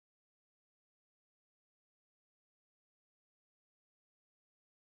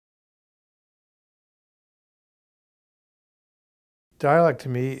Dialogue to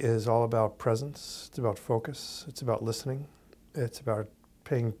me is all about presence, it's about focus, it's about listening, it's about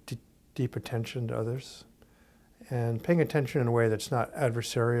paying deep attention to others, and paying attention in a way that's not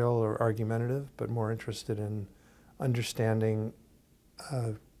adversarial or argumentative, but more interested in understanding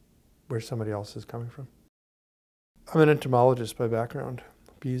where somebody else is coming from. I'm an entomologist by background.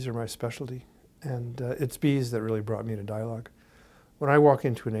 Bees are my specialty, and it's bees that really brought me to dialogue. When I walk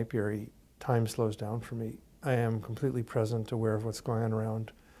into an apiary, time slows down for me. I am completely present, aware of what's going on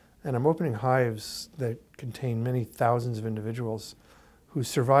around, and I'm opening hives that contain many thousands of individuals whose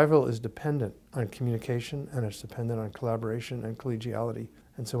survival is dependent on communication, and it's dependent on collaboration and collegiality.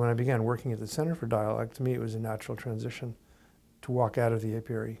 And so when I began working at the Center for Dialogue, to me it was a natural transition to walk out of the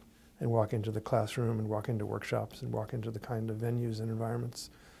apiary and walk into the classroom and walk into workshops and walk into the kind of venues and environments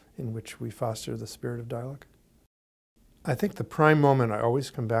in which we foster the spirit of dialogue. I think the prime moment I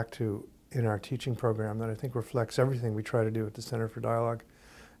always come back to in our teaching program that I think reflects everything we try to do at the Center for Dialogue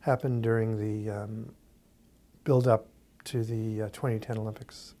happened during the build-up to the 2010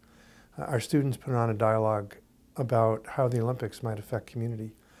 Olympics. Our students put on a dialogue about how the Olympics might affect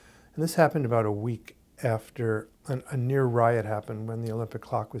community. And this happened about a week after a near riot happened when the Olympic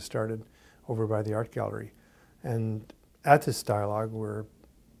clock was started over by the art gallery. And at this dialogue were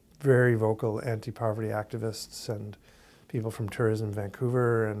very vocal anti-poverty activists and people from Tourism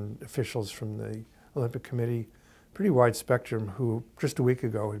Vancouver and officials from the Olympic Committee, pretty wide spectrum, who just a week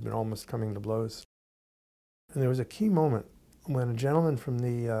ago had been almost coming to blows. And there was a key moment when a gentleman from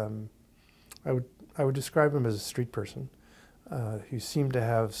the, I would describe him as a street person, who seemed to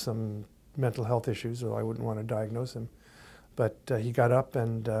have some mental health issues, although I wouldn't want to diagnose him. But he got up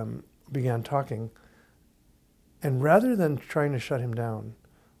and began talking. And rather than trying to shut him down,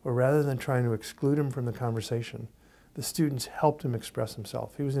 or rather than trying to exclude him from the conversation, the students helped him express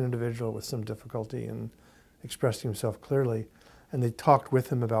himself. He was an individual with some difficulty in expressing himself clearly. And they talked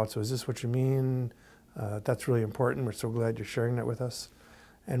with him about, so is this what you mean? That's really important. We're so glad you're sharing that with us.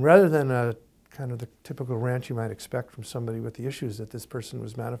 And rather than a kind of the typical rant you might expect from somebody with the issues that this person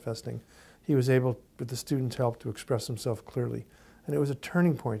was manifesting, he was able, with the students' help, to express himself clearly. And it was a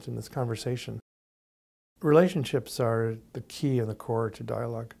turning point in this conversation. Relationships are the key and the core to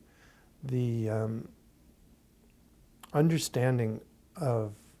dialogue. The understanding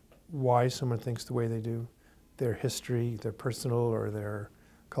of why someone thinks the way they do, their history, their personal or their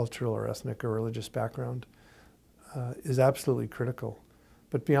cultural or ethnic or religious background is absolutely critical.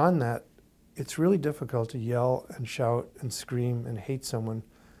 But beyond that, it's really difficult to yell and shout and scream and hate someone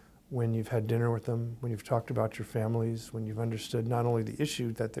when you've had dinner with them, when you've talked about your families, when you've understood not only the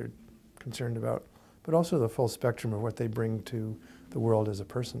issue that they're concerned about, but also the full spectrum of what they bring to the world as a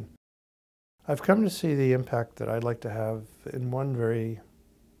person. I've come to see the impact that I'd like to have in one very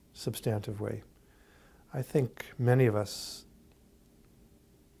substantive way. I think many of us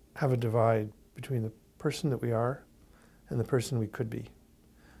have a divide between the person that we are and the person we could be.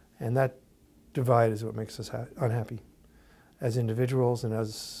 And that divide is what makes us unhappy as individuals and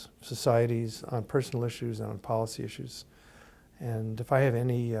as societies on personal issues and on policy issues. And if I have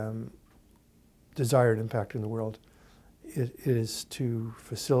any desired impact in the world, it is to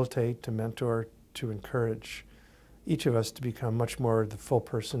facilitate, to mentor, to encourage each of us to become much more the full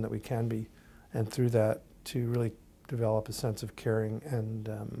person that we can be, and through that to really develop a sense of caring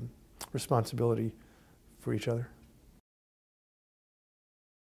and responsibility for each other.